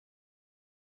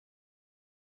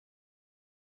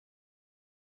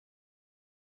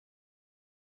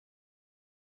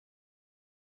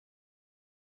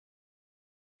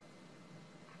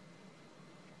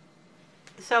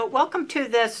So welcome to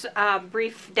this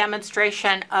brief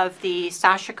demonstration of the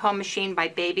Sashiko machine by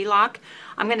Baby Lock.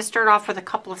 I'm going to start off with a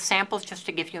couple of samples just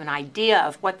to give you an idea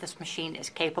of what this machine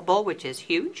is capable, which is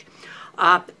huge.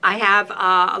 I have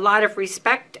a lot of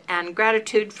respect and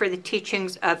gratitude for the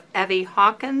teachings of Evie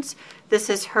Hawkins. This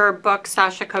is her book,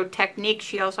 Sashiko Technique.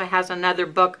 She also has another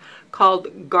book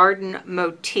called Garden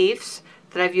Motifs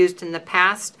that I've used in the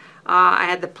past. I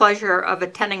had the pleasure of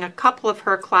attending a couple of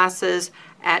her classes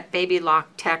at Baby Lock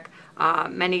Tech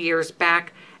many years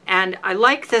back. And I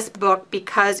like this book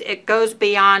because it goes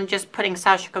beyond just putting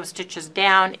Sashiko stitches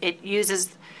down. It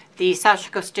uses the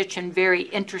Sashiko stitch in very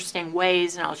interesting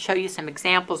ways, and I'll show you some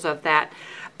examples of that.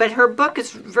 But her book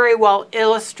is very well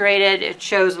illustrated. It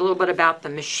shows a little bit about the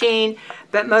machine,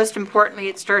 but most importantly,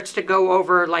 it starts to go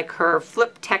over like her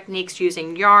flip techniques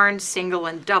using yarn, single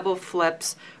and double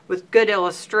flips with good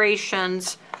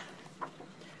illustrations.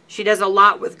 She does a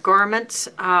lot with garments,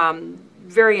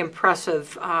 very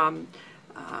impressive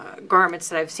garments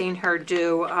that I've seen her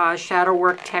do, shadow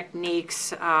work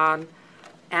techniques,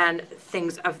 and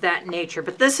things of that nature.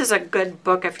 But this is a good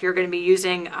book if you're going to be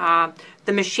using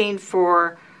the machine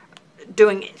for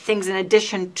doing things in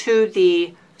addition to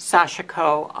the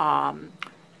Sashiko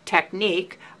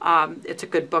technique. It's a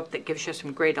good book that gives you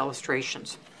some great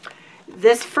illustrations.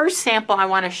 This first sample I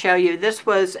want to show you, this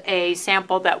was a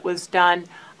sample that was done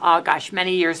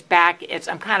many years back.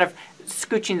 I'm kind of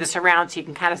scooching this around so you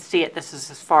can kind of see it. This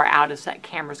is as far out as that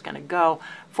camera's going to go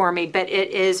for me, but it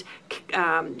is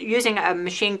using a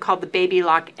machine called the Baby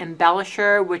Lock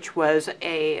Embellisher, which was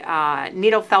a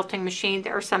needle felting machine.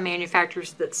 There are some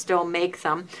manufacturers that still make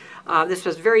them. This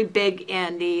was very big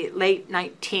in the late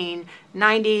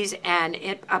 1990s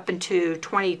and up into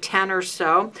 2010 or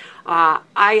so.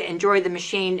 I enjoy the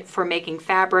machine for making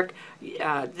fabric.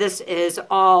 This is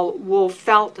all wool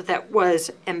felt that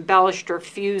was embellished or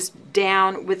fused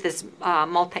down with this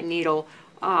multi-needle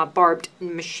barbed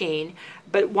machine.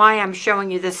 But why I'm showing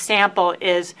you this sample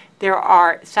is there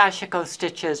are Sashiko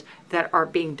stitches that are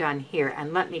being done here.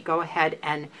 And let me go ahead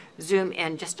and zoom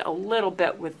in just a little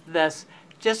bit with this,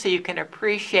 just so you can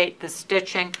appreciate the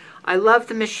stitching. I love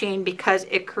the machine because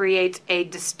it creates a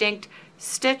distinct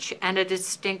stitch and a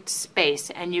distinct space,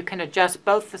 and you can adjust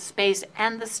both the space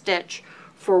and the stitch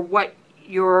for what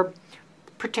your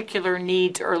particular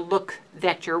needs or look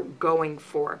that you're going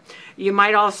for. You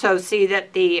might also see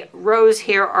that the rows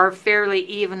here are fairly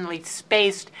evenly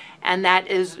spaced, and that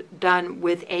is done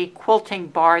with a quilting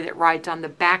bar that rides on the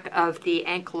back of the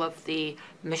ankle of the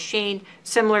machine,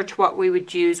 similar to what we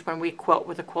would use when we quilt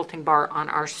with a quilting bar on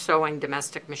our sewing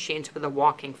domestic machines with a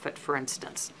walking foot, for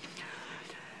instance.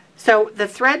 So the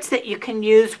threads that you can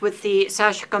use with the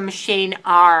Sashiko machine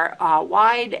are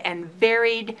wide and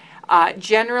varied.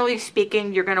 Generally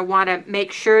speaking, you're going to want to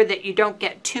make sure that you don't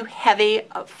get too heavy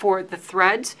for the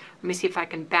threads. Let me see if I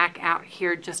can back out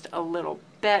here just a little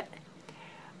bit.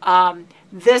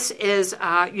 This is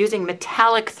using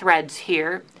metallic threads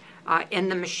here in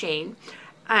the machine.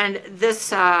 And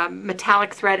this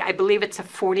metallic thread, I believe it's a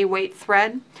 40 weight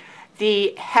thread.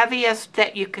 The heaviest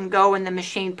that you can go in the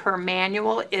machine per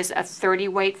manual is a 30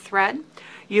 weight thread.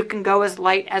 You can go as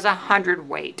light as 100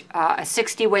 weight. A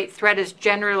 60 weight thread is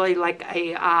generally like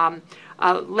a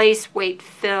lace weight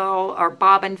fill or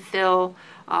bobbin fill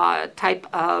type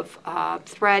of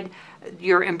thread.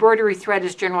 Your embroidery thread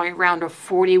is generally around a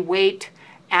 40 weight,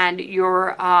 and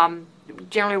your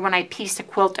generally when I piece a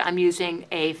quilt, I'm using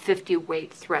a 50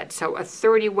 weight thread. So a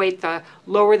 30 weight, the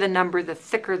lower the number, the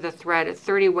thicker the thread. A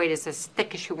 30 weight is as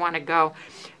thick as you want to go.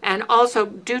 And also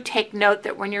do take note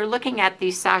that when you're looking at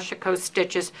these Sashiko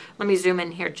stitches, let me zoom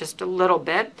in here just a little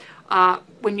bit.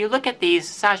 When you look at these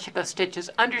Sashiko stitches,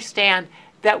 understand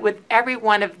that with every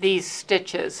one of these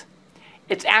stitches,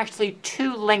 it's actually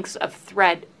 2 lengths of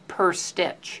thread per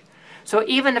stitch. So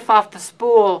even if off the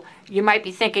spool, you might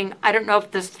be thinking, I don't know if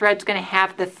this thread's going to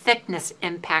have the thickness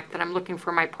impact that I'm looking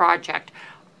for my project.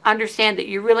 Understand that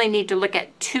you really need to look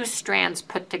at 2 strands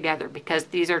put together, because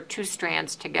these are 2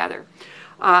 strands together.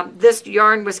 This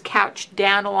yarn was couched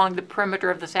down along the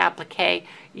perimeter of this applique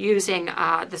using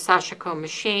the Sashiko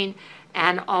machine,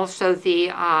 and also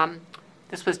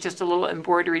this was just a little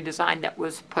embroidery design that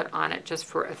was put on it just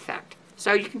for effect.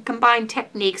 So you can combine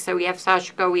techniques. So we have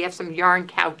Sashiko, we have some yarn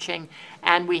couching,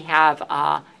 and we have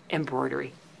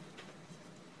embroidery.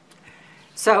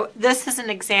 So this is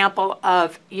an example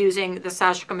of using the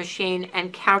Sashiko machine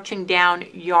and couching down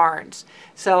yarns.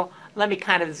 So let me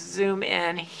kind of zoom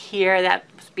in here. That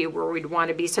must be where we'd want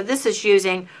to be. So this is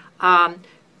using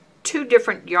 2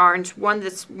 different yarns.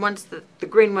 One's the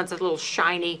green one's a little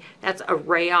shiny. That's a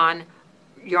rayon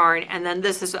yarn, and then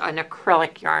this is an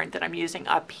acrylic yarn that I'm using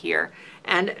up here.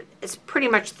 And it's pretty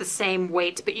much the same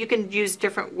weights, but you can use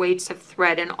different weights of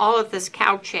thread. And all of this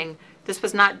couching, this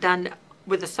was not done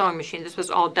with a sewing machine. This was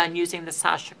all done using the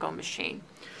Sashiko machine.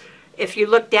 If you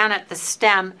look down at the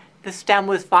stem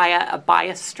was via a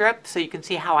bias strip, so you can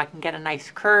see how I can get a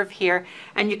nice curve here.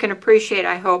 And you can appreciate,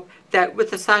 I hope, that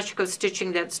with the Sashiko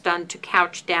stitching that's done to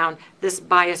couch down this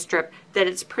bias strip, that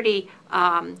it's pretty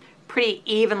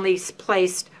evenly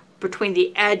placed between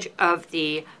the edge of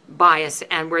the bias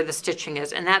and where the stitching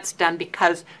is. And that's done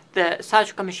because the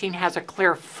Sashiko machine has a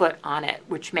clear foot on it,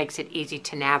 which makes it easy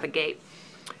to navigate.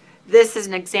 This is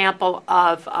an example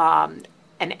of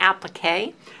an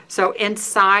applique. So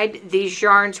inside, these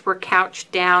yarns were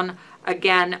couched down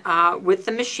again with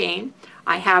the machine.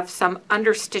 I have some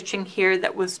understitching here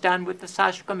that was done with the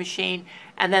Sashiko machine,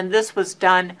 and then this was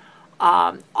done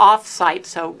off-site.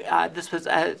 So this was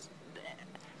a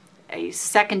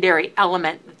secondary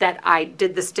element that I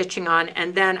did the stitching on,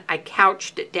 and then I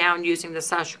couched it down using the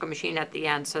Sashiko machine at the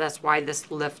end. So that's why this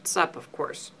lifts up, of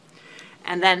course.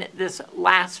 And then this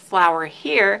last flower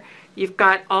here, you've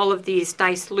got all of these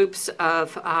nice loops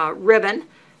of ribbon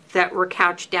that were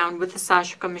couched down with the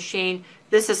Sashiko machine.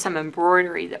 This is some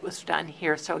embroidery that was done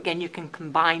here. So again, you can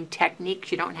combine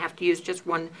techniques. You don't have to use just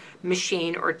one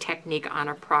machine or technique on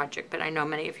a project, but I know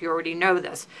many of you already know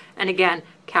this. And again,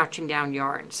 couching down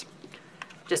yarns.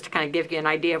 Just to kind of give you an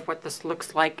idea of what this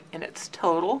looks like in its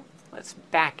total. Let's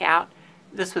back out.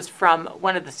 This was from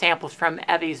one of the samples from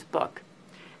Evie's book.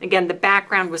 Again, the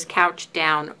background was couched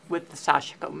down with the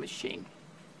Sashiko machine.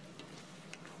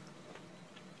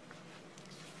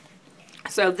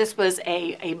 So this was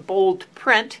a bold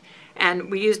print,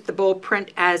 and we used the bold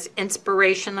print as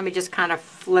inspiration. Let me just kind of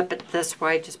flip it this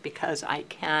way just because I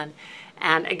can.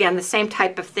 And again, the same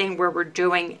type of thing where we're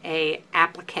doing a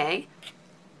applique.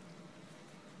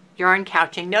 Yarn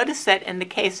couching. Notice that in the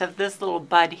case of this little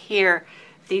bud here,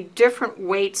 the different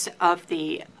weights of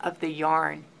the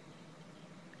yarn.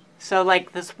 So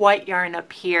like this white yarn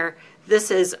up here, this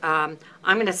is, I'm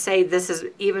going to say this is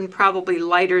even probably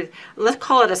lighter. Let's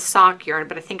call it a sock yarn,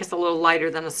 but I think it's a little lighter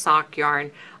than a sock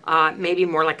yarn. Maybe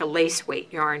more like a lace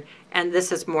weight yarn. And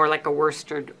this is more like a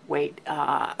worsted weight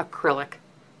acrylic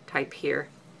type here.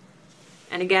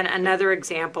 And again, another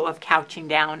example of couching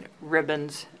down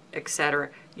ribbons, etc.,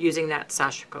 using that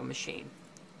Sashiko machine.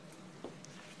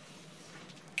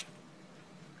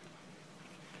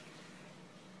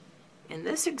 In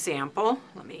this example,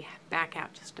 let me back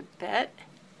out just a bit.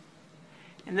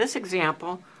 In this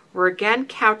example, we're again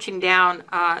couching down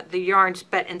the yarns,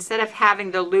 but instead of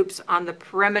having the loops on the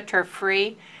perimeter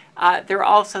free, they're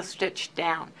also stitched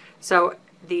down. So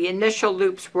the initial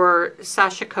loops were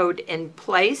Sashikoed in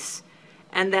place,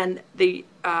 and then the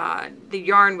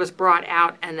yarn was brought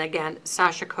out and again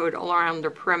Sashikoed around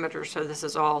the perimeter. So this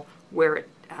is all where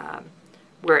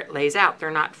it lays out.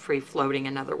 They're not free floating,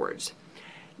 in other words.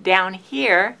 Down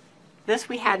here, this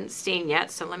we hadn't seen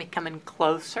yet, so let me come in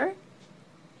closer.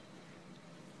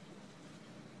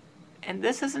 And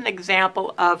this is an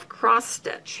example of cross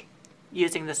stitch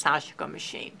using the Sashiko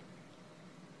machine.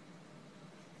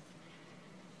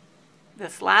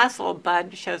 This last little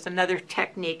bud shows another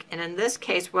technique, and in this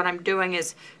case what I'm doing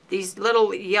is these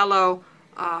little yellow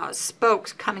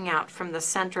spokes coming out from the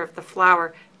center of the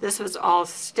flower. This was all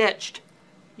stitched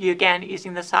again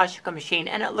using the Sashiko machine,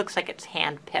 and it looks like it's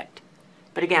hand picked,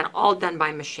 but again all done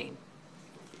by machine.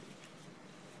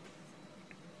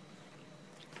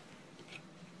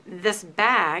 This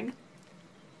bag,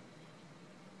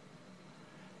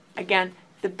 again,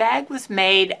 the bag was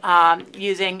made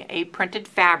using a printed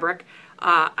fabric.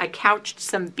 I couched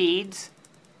some beads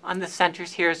on the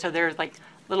centers here, so there's like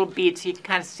little beads, so you can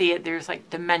kind of see it. There's like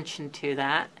dimension to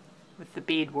that with the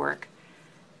bead work.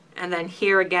 And then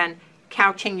here again,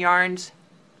 couching yarns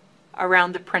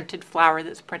around the printed flower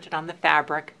that's printed on the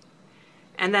fabric.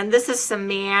 And then this is some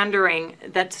meandering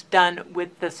that's done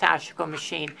with the Sashiko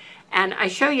machine. And I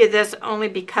show you this only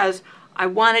because I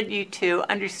wanted you to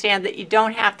understand that you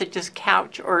don't have to just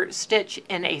couch or stitch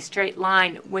in a straight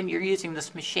line when you're using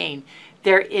this machine.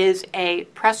 There is a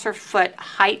presser foot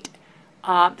height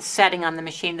setting on the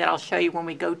machine that I'll show you when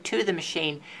we go to the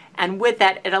machine. And with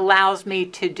that, it allows me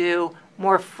to do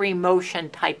more free motion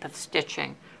type of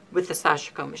stitching with the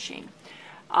Sashiko machine.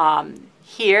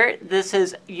 Here, this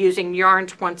is using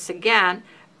yarns once again,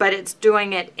 but it's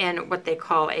doing it in what they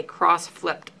call a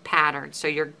cross-flipped pattern. So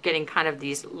you're getting kind of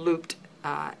these looped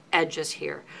edges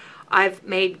here. I've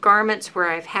made garments where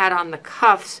I've had on the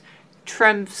cuffs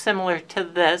trim similar to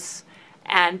this,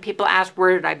 and people ask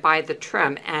where did I buy the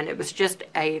trim, and it was just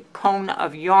a cone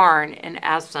of yarn in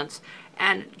essence,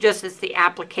 and just it's the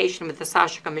application with the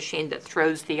Sashiko machine that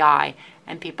throws the eye,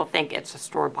 and people think it's a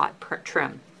store-bought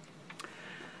trim.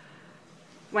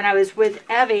 When I was with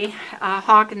Evie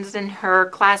Hawkins in her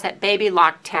class at Baby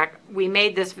Lock Tech, we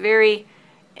made this very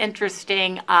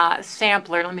interesting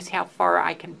sampler. Let me see how far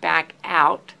I can back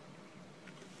out.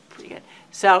 Pretty good.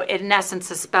 So it, in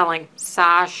essence, is spelling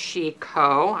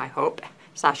Sashiko, I hope,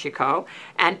 Sashiko.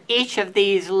 And each of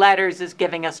these letters is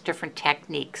giving us different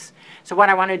techniques. So what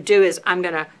I want to do is I'm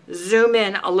going to zoom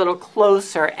in a little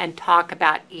closer and talk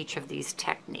about each of these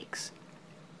techniques.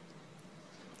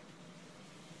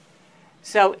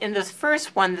 So in this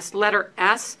first one, this letter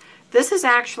S, this is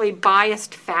actually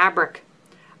biased fabric.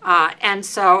 And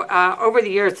so over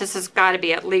the years, this has got to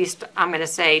be at least, I'm going to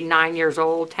say 9 years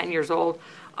old, 10 years old.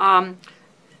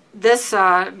 This,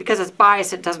 because it's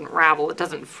biased, it doesn't ravel, it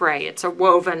doesn't fray. It's a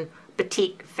woven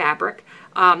batik fabric.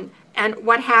 And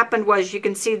what happened was, you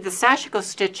can see the Sashiko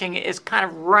stitching is kind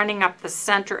of running up the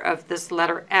center of this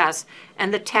letter S.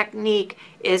 And the technique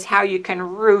is how you can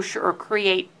ruche or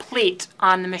create pleats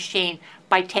on the machine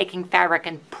by taking fabric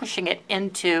and pushing it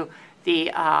into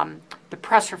the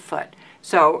presser foot.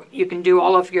 So you can do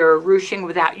all of your ruching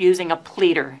without using a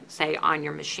pleater, say, on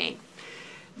your machine.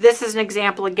 This is an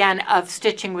example, again, of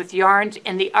stitching with yarns.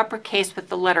 In the uppercase with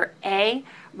the letter A,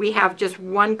 we have just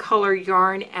one color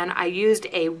yarn, and I used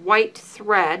a white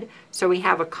thread, so we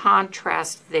have a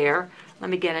contrast there. Let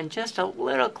me get in just a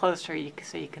little closer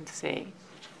so you can see.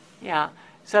 Yeah,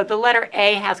 so the letter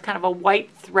A has kind of a white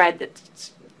thread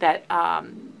that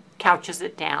couches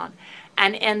it down.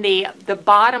 And in the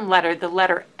bottom letter, the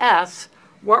letter S,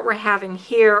 what we're having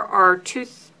here are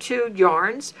two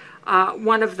yarns.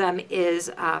 One of them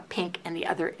is pink and the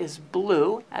other is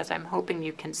blue, as I'm hoping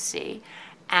you can see.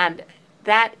 And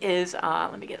that is,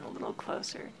 let me get a little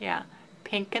closer, yeah,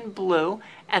 pink and blue.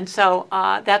 And so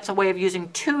that's a way of using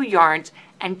two yarns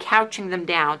and couching them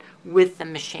down with the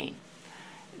machine.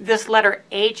 This letter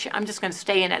H, I'm just going to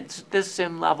stay in at this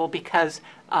zoom level because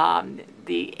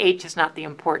the H is not the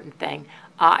important thing.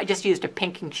 I just used a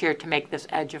pinking shear to make this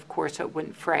edge, of course, so it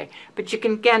wouldn't fray. But you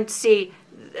can again see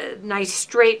nice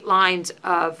straight lines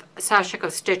of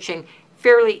Sashiko stitching,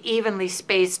 fairly evenly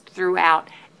spaced throughout,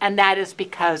 and that is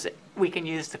because we can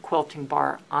use the quilting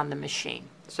bar on the machine.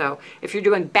 So if you're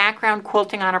doing background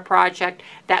quilting on a project,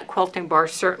 that quilting bar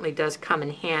certainly does come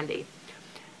in handy.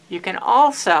 You can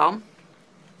also,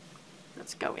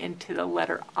 let's go into the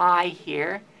letter I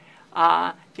here,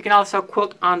 you can also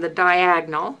quilt on the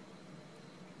diagonal,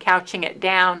 couching it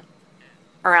down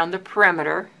around the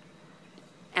perimeter.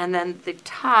 And then the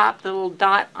top, the little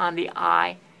dot on the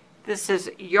I, this is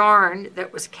yarn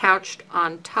that was couched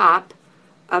on top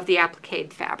of the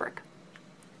applique fabric.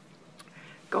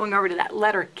 Going over to that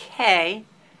letter K,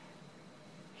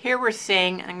 here we're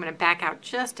seeing, and I'm going to back out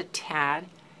just a tad,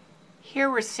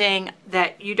 here we're seeing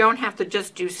that you don't have to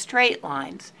just do straight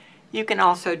lines. You can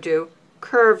also do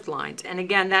curved lines. And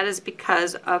again, that is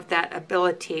because of that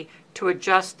ability to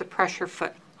adjust the pressure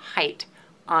foot height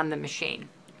on the machine.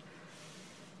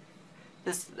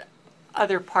 This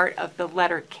other part of the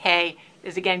letter K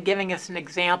is again giving us an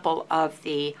example of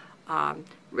the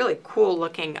really cool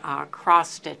looking cross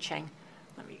stitching.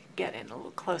 Let me get in a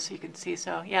little closer, you can see.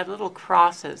 So yeah, the little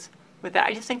crosses with that.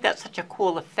 I just think that's such a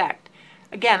cool effect.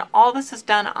 Again, all this is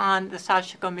done on the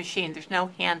Sashiko machine. There's no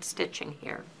hand stitching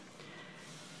here.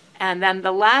 And then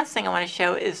the last thing I want to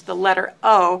show is the letter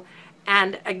O.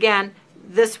 And again,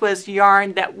 this was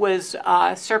yarn that was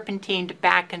serpentined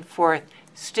back and forth,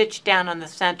 stitched down on the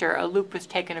center, a loop was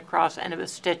taken across, and it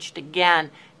was stitched again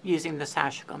using the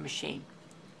Sashiko machine.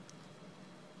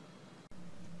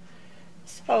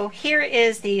 So here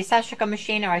is the Sashiko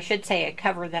machine, or I should say a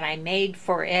cover that I made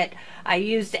for it. I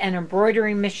used an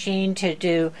embroidery machine to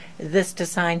do this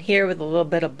design here with a little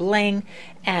bit of bling,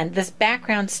 and this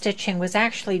background stitching was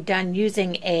actually done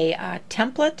using a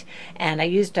template, and I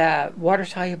used a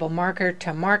water-soluble marker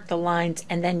to mark the lines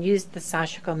and then used the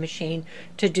Sashiko machine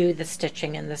to do the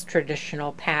stitching in this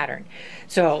traditional pattern.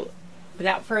 So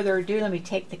without further ado, let me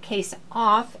take the case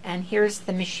off, and here's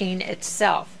the machine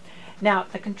itself. Now,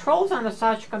 the controls on the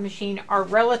Sashiko machine are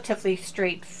relatively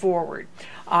straightforward.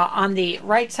 On the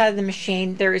right side of the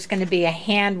machine, there is going to be a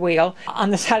hand wheel.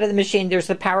 On the side of the machine, there's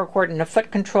the power cord and a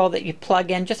foot control that you plug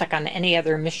in, just like on any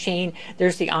other machine.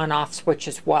 There's the on-off switch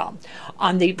as well.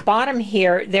 On the bottom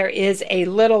here, there is a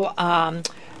little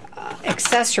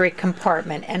accessory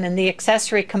compartment, and in the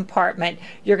accessory compartment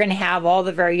you're going to have all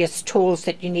the various tools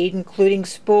that you need, including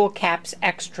spool caps,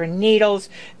 extra needles.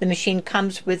 The machine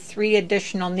comes with 3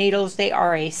 additional needles. They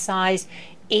are a size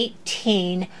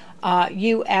 18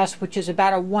 US, which is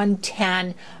about a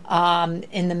 110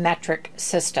 in the metric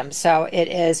system. So it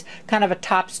is kind of a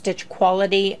top stitch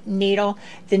quality needle.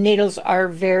 The needles are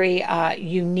very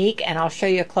unique, and I'll show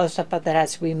you a close-up of that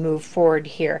as we move forward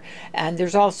here. And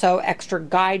there's also extra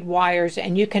guide wires,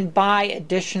 and you can buy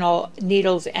additional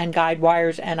needles and guide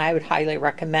wires, and I would highly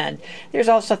recommend. There's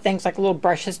also things like little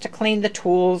brushes to clean the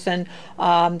tools and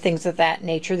things of that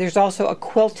nature. There's also a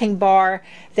quilting bar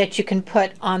that you can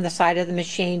put on the side of the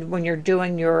machine when you're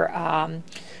doing your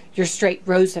straight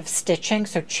rows of stitching,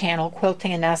 so channel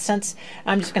quilting in essence.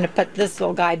 I'm just going to put this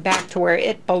little guide back to where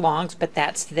it belongs, but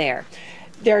that's there.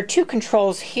 There are two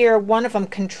controls here. One of them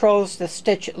controls the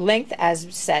stitch length, as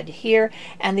said here,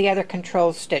 and the other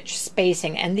controls stitch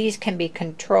spacing, and these can be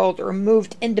controlled or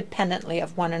moved independently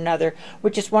of one another,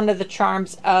 which is one of the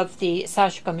charms of the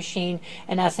Sashiko machine.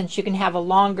 In essence, you can have a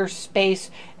longer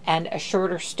space and a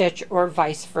shorter stitch, or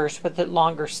vice versa, with a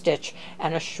longer stitch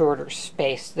and a shorter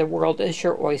space. The world is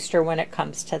your oyster when it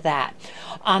comes to that.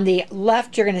 On the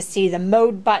left, you're going to see the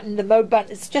mode button. The mode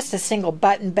button is just a single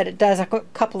button, but it does a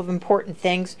couple of important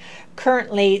things.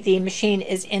 Currently, the machine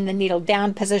is in the needle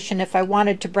down position. If I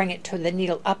wanted to bring it to the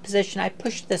needle up position, I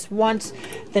push this once.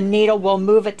 The needle will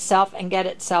move itself and get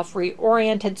itself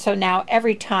reoriented. So now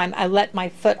every time I let my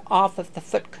foot off of the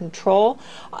foot control,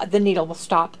 the needle will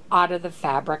stop out of the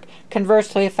fabric.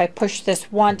 Conversely, if I push this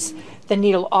once, the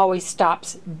needle always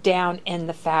stops down in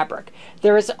the fabric.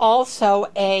 There is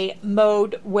also a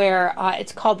mode where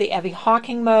it's called the Evie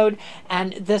Hawking mode,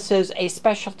 and this is a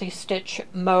specialty stitch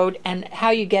mode, and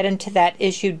how you get into that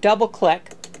is you double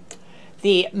click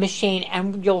the machine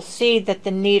and you'll see that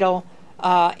the needle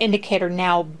indicator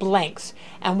now blinks.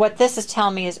 And what this is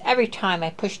telling me is every time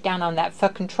I push down on that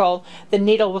foot control, the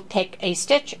needle will take a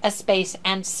stitch, a space,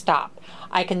 and stop.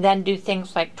 I can then do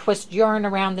things like twist yarn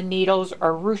around the needles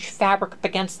or ruche fabric up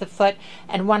against the foot,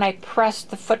 and when I press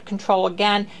the foot control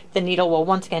again, the needle will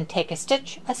once again take a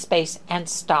stitch, a space, and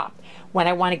stop. When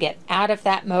I want to get out of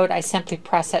that mode, I simply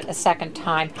press it a second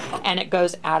time and it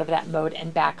goes out of that mode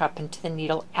and back up into the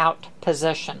needle out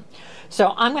position.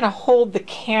 So I'm going to hold the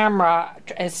camera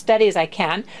as steady as I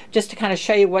can just to kind of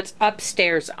show you what's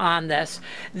upstairs on this.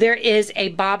 There is a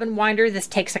bobbin winder. This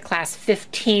takes a class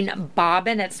 15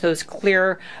 bobbin. It's those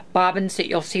clear bobbins that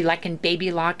you'll see like in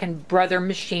Baby Lock and Brother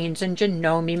machines and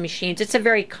Janome machines. It's a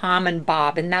very common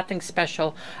bobbin, nothing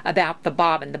special about the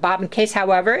bobbin. The bobbin case,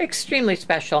 however, extremely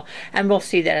special, and we'll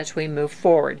see that as we move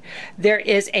forward. There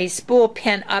is a spool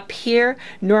pin up here.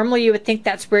 Normally you would think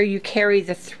that's where you carry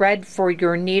the thread for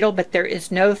your needle, but there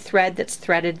is no thread that's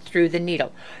threaded through the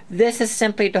needle. This is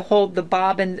simply to hold the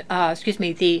bobbin,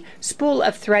 the spool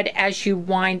of thread as you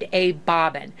wind a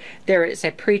bobbin. There is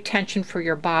a pre-tension for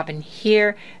your bobbin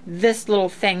here. This little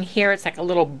thing here, it's like a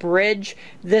little bridge.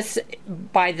 This,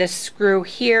 by this screw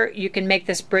here, you can make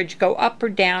this bridge go up or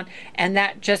down, and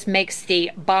that just makes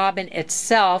the bobbin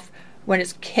itself, when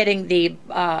it's hitting the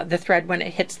thread, when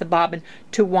it hits the bobbin,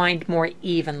 to wind more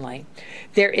evenly.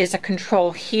 There is a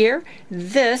control here.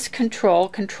 This control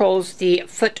controls the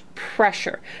foot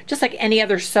pressure. Just like any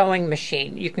other sewing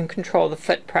machine, you can control the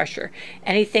foot pressure.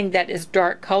 Anything that is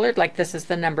dark colored, like this is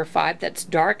the number 5 that's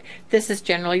dark, this is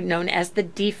generally known as the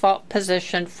default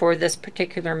position for this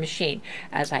particular machine.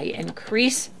 As I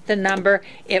increase the number,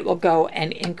 it will go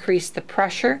and increase the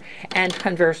pressure, and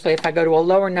conversely, if I go to a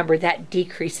lower number, that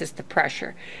decreases the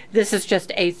pressure. This is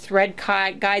just a thread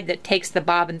guide that takes the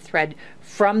bobbin thread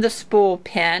from the spool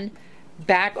pin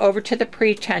back over to the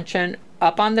pre-tension,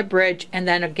 up on the bridge, and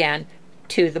then again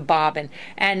to the bobbin.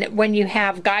 And when you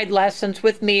have guide lessons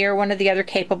with me or one of the other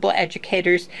capable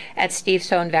educators at Steve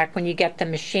Sew and Vac, when you get the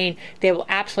machine, they will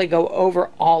absolutely go over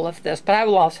all of this. But I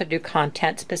will also do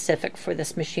content specific for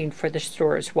this machine for the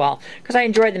store as well, because I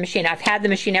enjoy the machine. I've had the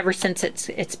machine ever since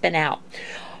it's been out.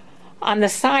 On the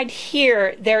side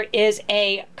here, there is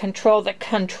a control that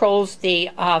controls the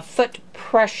foot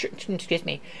pressure,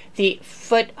 the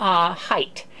foot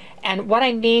height. And what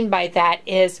I mean by that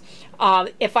is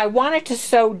if I wanted to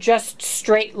sew just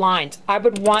straight lines, I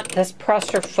would want this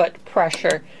presser foot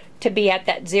pressure to be at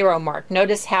that 0 mark.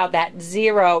 Notice how that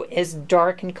 0 is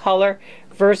dark in color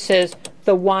versus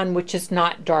the 1 which is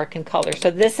not dark in color.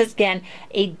 So this is, again,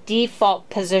 a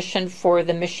default position for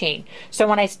the machine. So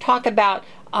when I talk about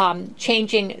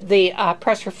changing the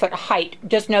presser foot height,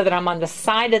 just know that I'm on the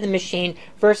side of the machine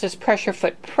versus presser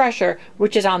foot pressure,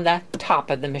 which is on the top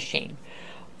of the machine.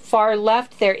 Far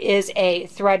left, there is a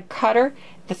thread cutter.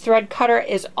 The thread cutter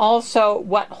is also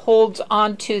what holds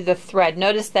onto the thread.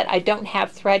 Notice that I don't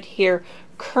have thread here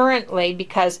currently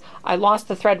because I lost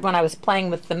the thread when I was playing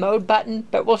with the mode button,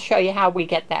 but we'll show you how we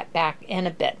get that back in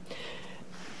a bit.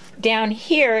 down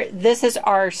here, this is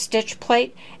our stitch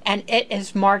plate, and it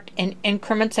is marked in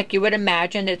increments like you would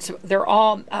imagine. They're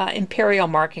all imperial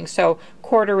markings, so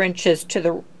 1/4 inches to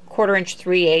the 1/4 inch,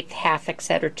 3/8, half,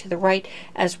 etc. to the right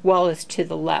as well as to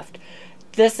the left.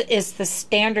 This is the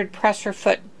standard presser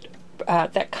foot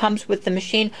that comes with the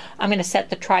machine. I'm going to set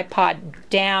the tripod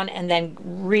down and then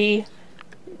redo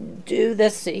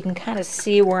this so you can kind of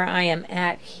see where I am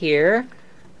at here.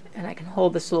 And I can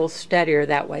hold this a little steadier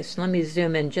that way. So let me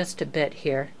zoom in just a bit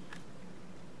here.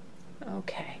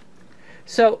 Okay.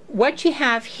 So what you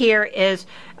have here is,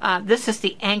 this is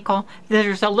the ankle.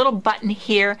 There's a little button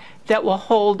here that will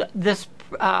hold this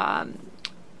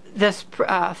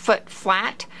foot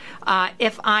flat.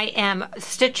 If I am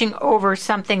stitching over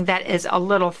something that is a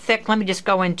little thick, let me just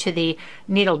go into the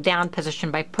needle down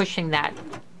position by pushing that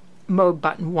mode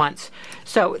button once.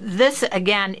 So this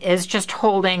again is just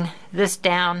holding this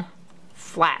down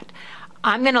flat.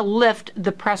 I'm going to lift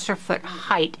the presser foot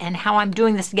height, and how I'm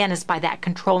doing this again is by that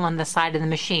control on the side of the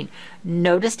machine.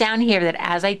 Notice down here that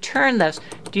as I turn this,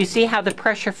 do you see how the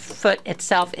presser foot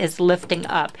itself is lifting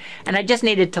up? And I just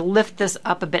needed to lift this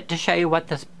up a bit to show you what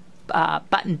this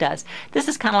button does. This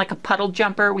is kind of like a puddle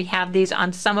jumper. We have these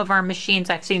on some of our machines.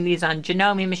 I've seen these on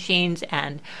Janome machines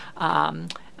and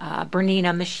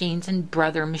Bernina machines and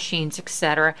Brother machines,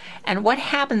 etc. And what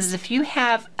happens is if you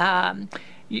have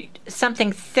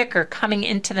something thicker coming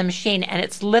into the machine and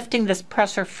it's lifting this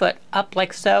presser foot up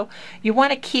like so, you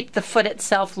want to keep the foot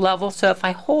itself level. So if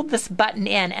I hold this button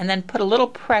in and then put a little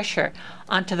pressure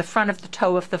onto the front of the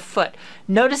toe of the foot,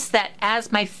 notice that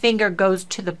as my finger goes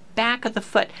to the back of the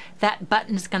foot, that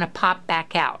button is going to pop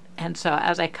back out. And so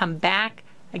as I come back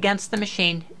against the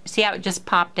machine, see how it just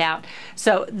popped out?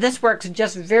 So this works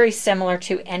just very similar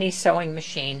to any sewing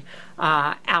machine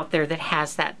out there that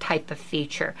has that type of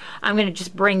feature. I'm going to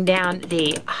just bring down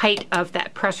the height of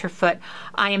that presser foot.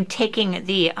 I am taking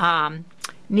the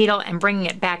needle and bringing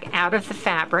it back out of the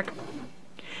fabric.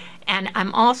 And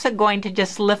I'm also going to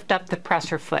just lift up the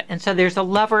presser foot. And so there's a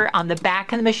lever on the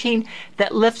back of the machine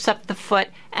that lifts up the foot.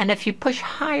 And if you push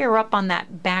higher up on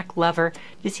that back lever,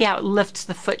 you see how it lifts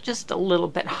the foot just a little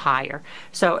bit higher.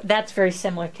 So that's very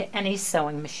similar to any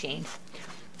sewing machine.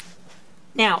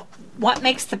 Now, what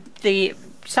makes the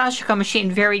Sashiko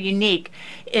machine very unique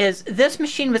is this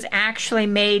machine was actually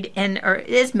made in, or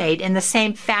is made in the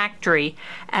same factory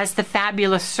as the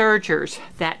fabulous sergers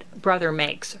that Brother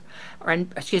makes, or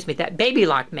excuse me, that Baby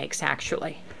Lock makes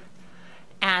actually.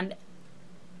 And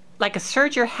like a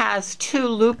serger has 2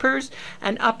 loopers,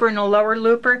 an upper and a lower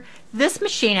looper, this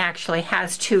machine actually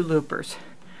has 2 loopers.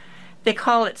 They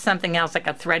call it something else like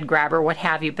a thread grabber, what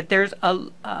have you, but there's a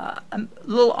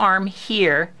little arm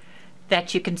here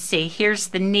that you can see. Here's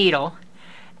the needle,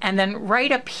 and then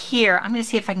right up here, I'm going to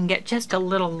see if I can get just a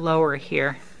little lower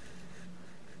here.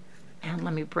 And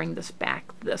let me bring this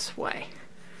back this way.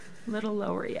 A little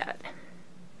lower yet.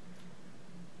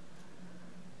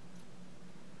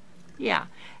 Yeah,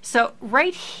 so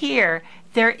right here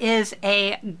there is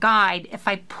a guide. If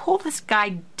I pull this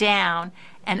guide down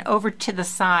and over to the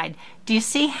side, do you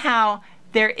see how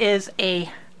there is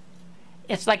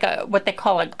it's like what they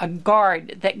call a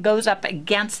guard that goes up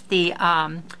against the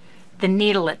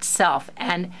needle itself,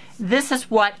 and this is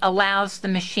what allows the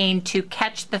machine to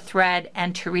catch the thread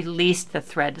and to release the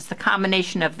thread. It's the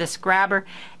combination of this grabber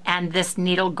and this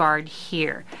needle guard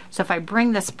here. So if I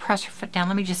bring this presser foot down,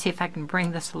 let me just see if I can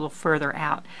bring this a little further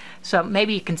out. So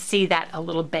maybe you can see that a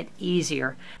little bit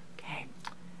easier. Okay.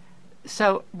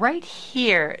 So right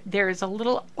here, there is a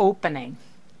little opening.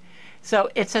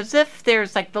 So it's as if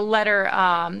there's like the letter,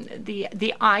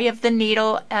 the eye of the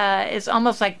needle is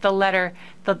almost like the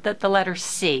letter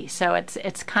C. So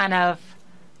it's kind of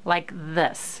like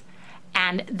this.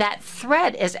 And that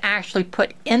thread is actually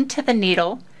put into the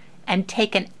needle and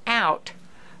taken out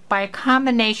by a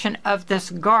combination of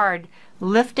this guard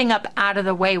lifting up out of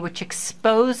the way, which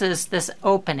exposes this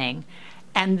opening,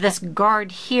 and this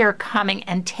guard here coming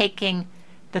and taking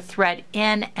the thread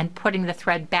in and putting the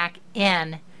thread back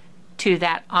in to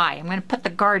that eye. I'm going to put the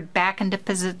guard back into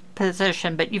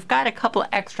position, but you've got a couple of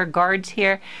extra guards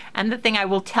here. And the thing I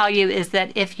will tell you is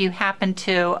that if you happen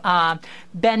to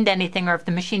bend anything, or if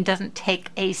the machine doesn't take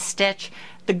a stitch,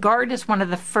 the guard is one of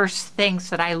the first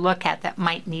things that I look at that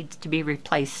might need to be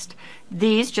replaced.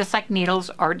 These, just like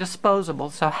needles, are disposable,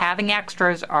 so having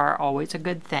extras are always a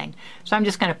good thing. So I'm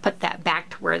just going to put that back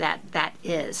to where that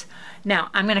is. Now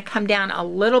I'm going to come down a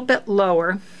little bit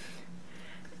lower,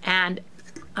 and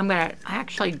I'm going to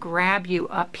actually grab you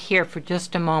up here for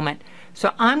just a moment.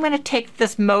 So I'm going to take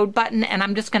this mode button and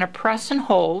I'm just going to press and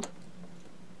hold.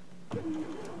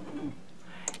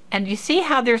 And you see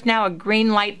how there's now a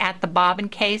green light at the bobbin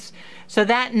case? So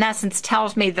that in essence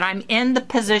tells me that I'm in the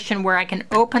position where I can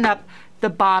open up the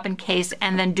bobbin case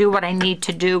and then do what I need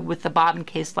to do with the bobbin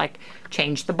case, like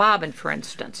change the bobbin, for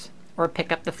instance, or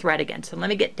pick up the thread again. So let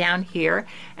me get down here,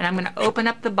 and I'm going to open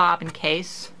up the bobbin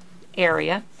case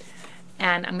area,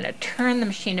 and I'm going to turn the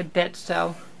machine a bit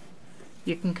so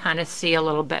you can kind of see a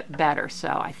little bit better. So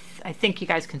I think you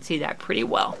guys can see that pretty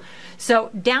well. So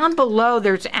down below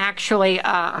there's actually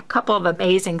a couple of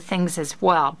amazing things as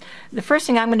well. The first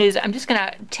thing I'm going to do is I'm just going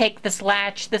to take this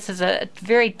latch. This is a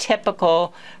very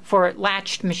typical for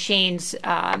latched machines.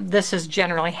 This is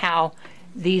generally how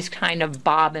these kind of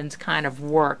bobbins kind of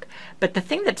work. But the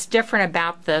thing that's different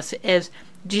about this is,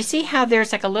 do you see how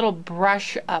there's like a little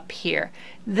brush up here?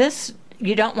 This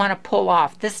you don't want to pull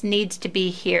off. This needs to be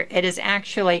here. It is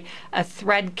actually a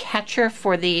thread catcher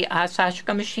for the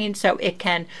Sashiko machine, so it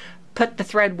can put the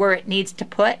thread where it needs to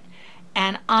put.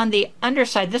 And on the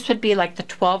underside, this would be like the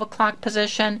 12 o'clock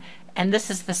position, and this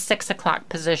is the 6 o'clock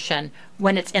position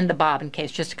when it's in the bobbin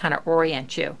case, just to kind of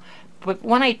orient you. But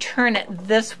when I turn it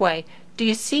this way, do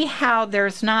you see how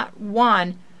there's not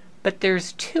one, but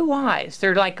there's two eyes?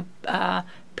 They're like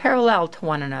parallel to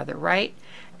one another, right?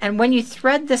 And when you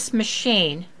thread this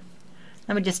machine,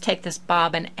 let me just take this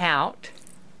bobbin out.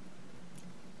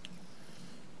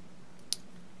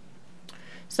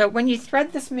 So when you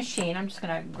thread this machine, I'm just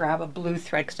going to grab a blue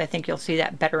thread because I think you'll see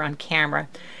that better on camera.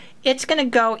 It's going to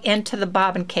go into the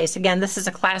bobbin case. Again, this is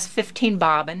a class 15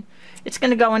 bobbin. It's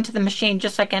going to go into the machine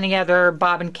just like any other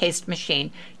bobbin cased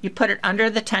machine. You put it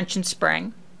under the tension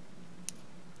spring.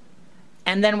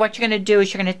 And then what you're going to do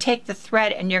is you're going to take the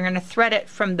thread and you're going to thread it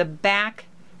from the back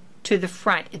to the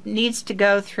front. It needs to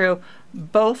go through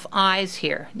both eyes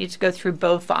here. It needs to go through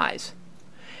both eyes.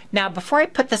 Now before I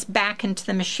put this back into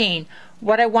the machine,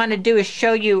 what I want to do is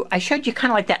show you, I showed you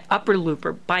kind of like that upper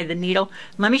looper by the needle.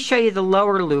 Let me show you the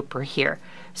lower looper here.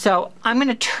 So I'm going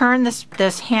to turn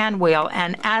this hand wheel,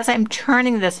 and as I'm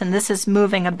turning this and this is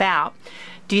moving about,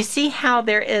 do you see how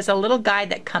there is a little guy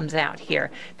that comes out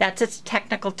here? That's its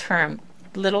technical term,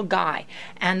 little guy.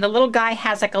 And the little guy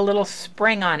has like a little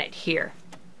spring on it here.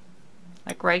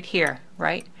 Like right here,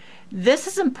 right? This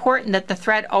is important that the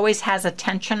thread always has a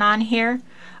tension on here.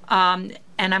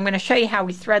 And I'm going to show you how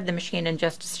we thread the machine in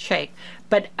just a shake.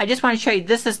 But I just want to show you,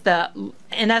 this is the,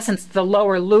 in essence, the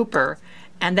lower looper.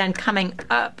 And then coming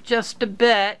up just a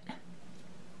bit,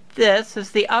 this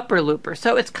is the upper looper.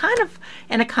 So it's kind of,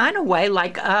 in a kind of way,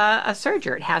 like a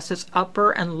serger. It has this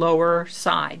upper and lower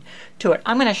side to it.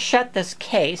 I'm going to shut this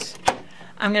case.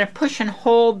 I'm going to push and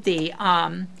hold the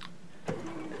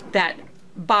that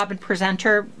bobbin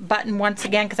presenter button once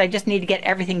again, because I just need to get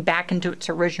everything back into its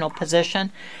original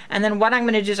position. And then what I'm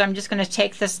going to do is I'm just going to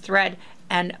take this thread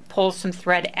and pull some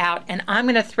thread out, and I'm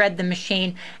going to thread the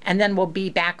machine, and then we'll be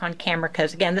back on camera,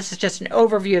 because again, this is just an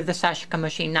overview of the Sashiko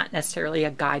machine, not necessarily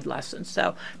a guide lesson.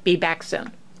 So be back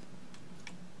soon.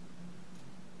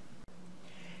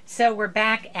 So we're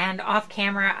back, and off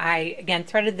camera I again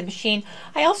threaded the machine.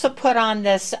 I also put on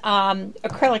this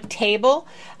acrylic table.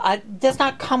 It does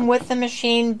not come with the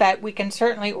machine, but we can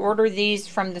certainly order these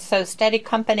from the Sew Steady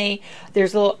company.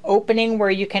 There's a little opening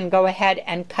where you can go ahead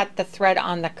and cut the thread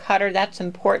on the cutter. That's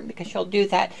important because you'll do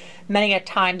that many a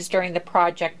times during the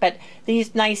project. But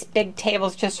these nice big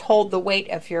tables just hold the weight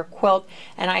of your quilt,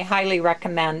 and I highly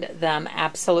recommend them,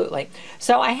 absolutely.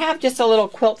 So I have just a little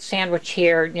quilt sandwich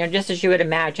here, you know, just as you would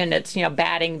imagine. It's, you know,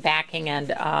 batting, backing, and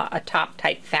a top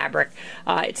type fabric.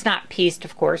 It's not pieced,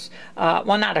 of course.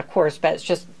 Well, not of course, but it's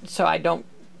just so I don't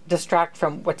distract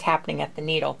from what's happening at the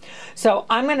needle. So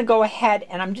I'm going to go ahead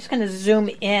and I'm just going to zoom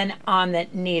in on the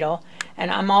needle,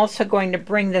 and I'm also going to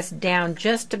bring this down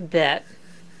just a bit.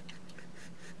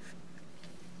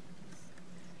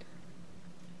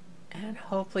 And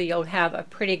hopefully you'll have a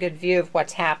pretty good view of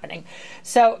what's happening.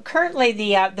 So currently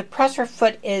the presser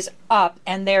foot is up,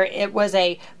 and there it was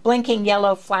a blinking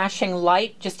yellow flashing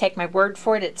light. Just take my word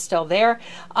for it, it's still there.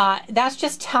 That's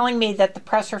just telling me that the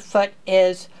presser foot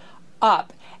is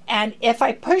up. And if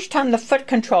I pushed on the foot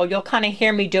control, you'll kind of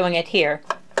hear me doing it here.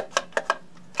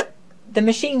 The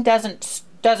machine doesn't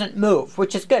move,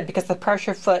 which is good because the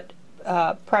pressure foot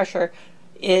pressure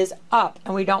is up,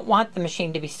 and we don't want the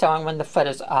machine to be sewing when the foot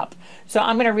is up. So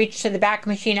I'm going to reach to the back of the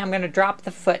machine, I'm going to drop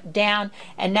the foot down,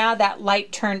 and now that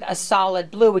light turned a solid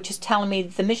blue, which is telling me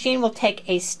the machine will take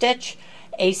a stitch,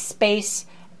 a space,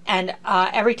 and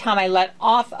every time I let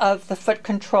off of the foot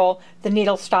control, the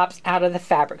needle stops out of the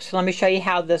fabric. So let me show you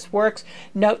how this works.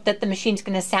 Note that the machine's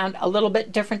going to sound a little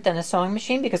bit different than a sewing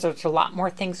machine because there's a lot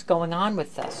more things going on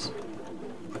with this.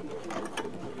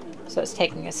 So it's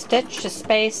taking a stitch, a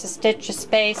space, a stitch, a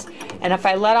space, and if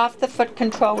I let off the foot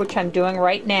control, which I'm doing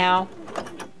right now,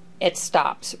 it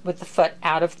stops with the foot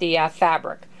out of the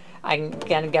fabric. I'm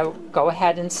going to go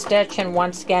ahead and stitch, and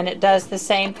once again it does the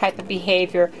same type of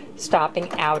behavior, stopping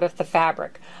out of the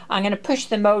fabric. I'm going to push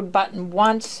the mode button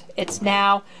once. It's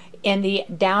now in the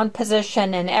down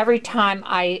position, and every time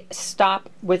I stop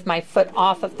with my foot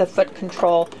off of the foot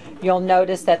control, you'll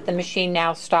notice that the machine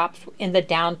now stops in the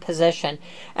down position.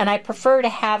 And I prefer to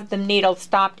have the needle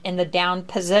stopped in the down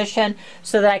position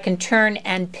so that I can turn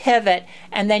and pivot,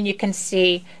 and then you can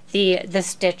see the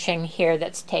stitching here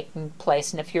that's taking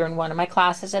place. And if you're in one of my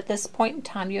classes at this point in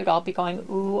time, you'd all be going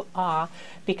ooh ah,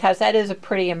 because that is a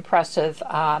pretty impressive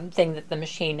thing that the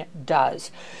machine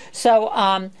does.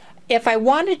 So if I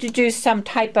wanted to do some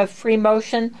type of free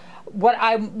motion, what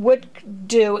I would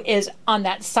do is on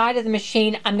that side of the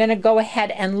machine, I'm going to go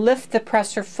ahead and lift the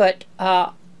presser foot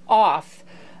off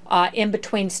in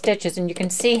between stitches, and you can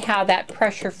see how that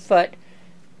pressure foot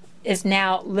is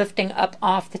now lifting up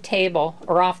off the table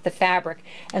or off the fabric.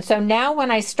 And so now when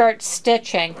I start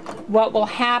stitching, what will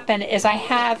happen is I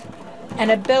have an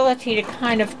ability to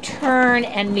kind of turn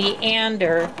and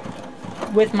meander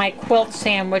with my quilt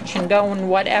sandwich and go in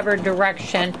whatever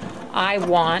direction I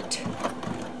want.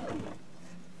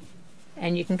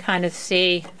 And you can kind of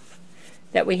see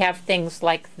that we have things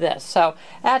like this. So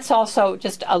that's also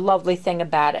just a lovely thing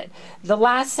about it. The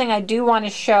last thing I do want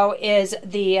to show is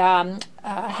the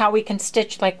how we can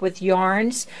stitch like with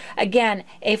yarns. Again,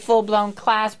 a full-blown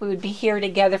class, we would be here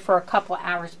together for a couple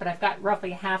hours, but I've got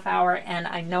roughly a half hour and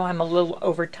I know I'm a little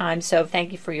over time, so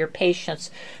thank you for your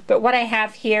patience. But what I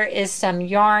have here is some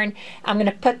yarn. I'm going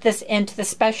to put this into the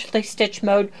specialty stitch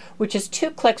mode, which is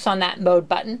 2 clicks on that mode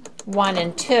button, 1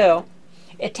 and 2.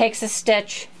 It takes a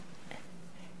stitch,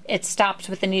 it stops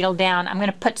with the needle down. I'm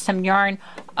going to put some yarn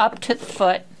up to the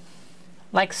foot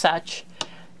like such,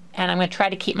 and I'm going to try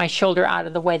to keep my shoulder out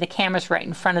of the way. The camera's right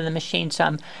in front of the machine, so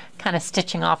I'm kind of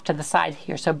stitching off to the side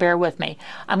here, so bear with me.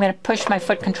 I'm going to push my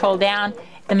foot control down.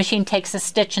 The machine takes a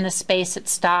stitch and a space, it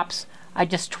stops. I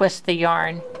just twist the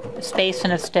yarn, a space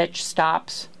and a stitch,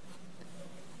 stops.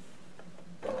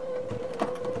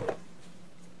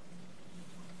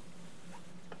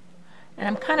 And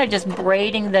I'm kind of just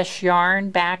braiding this yarn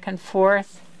back and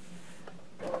forth.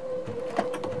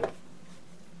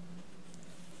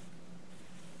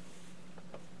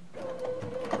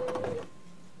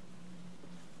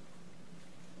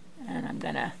 And I'm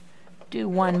going to do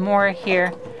one more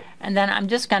here. And then I'm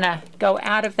just going to go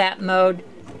out of that mode.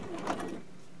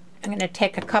 I'm going to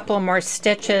take a couple more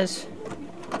stitches.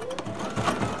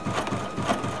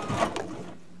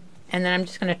 And then I'm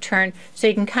just going to turn so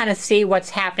you can kind of see what's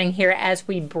happening here as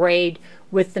we braid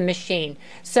with the machine.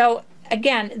 So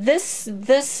again, this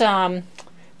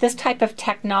type of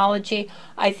technology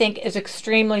I think is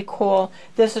extremely cool.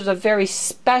 This is a very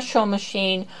special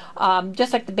machine,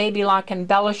 just like the Baby Lock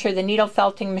Embellisher, the needle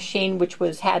felting machine, which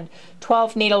had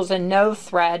 12 needles and no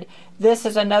thread. This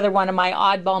is another one of my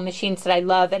oddball machines that I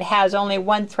love. It has only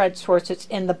one thread source. It's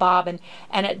in the bobbin,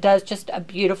 and it does just a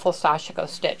beautiful Sashiko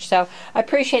stitch. So I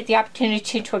appreciate the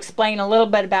opportunity to explain a little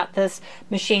bit about this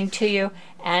machine to you,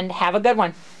 and have a good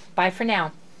one. Bye for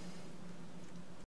now.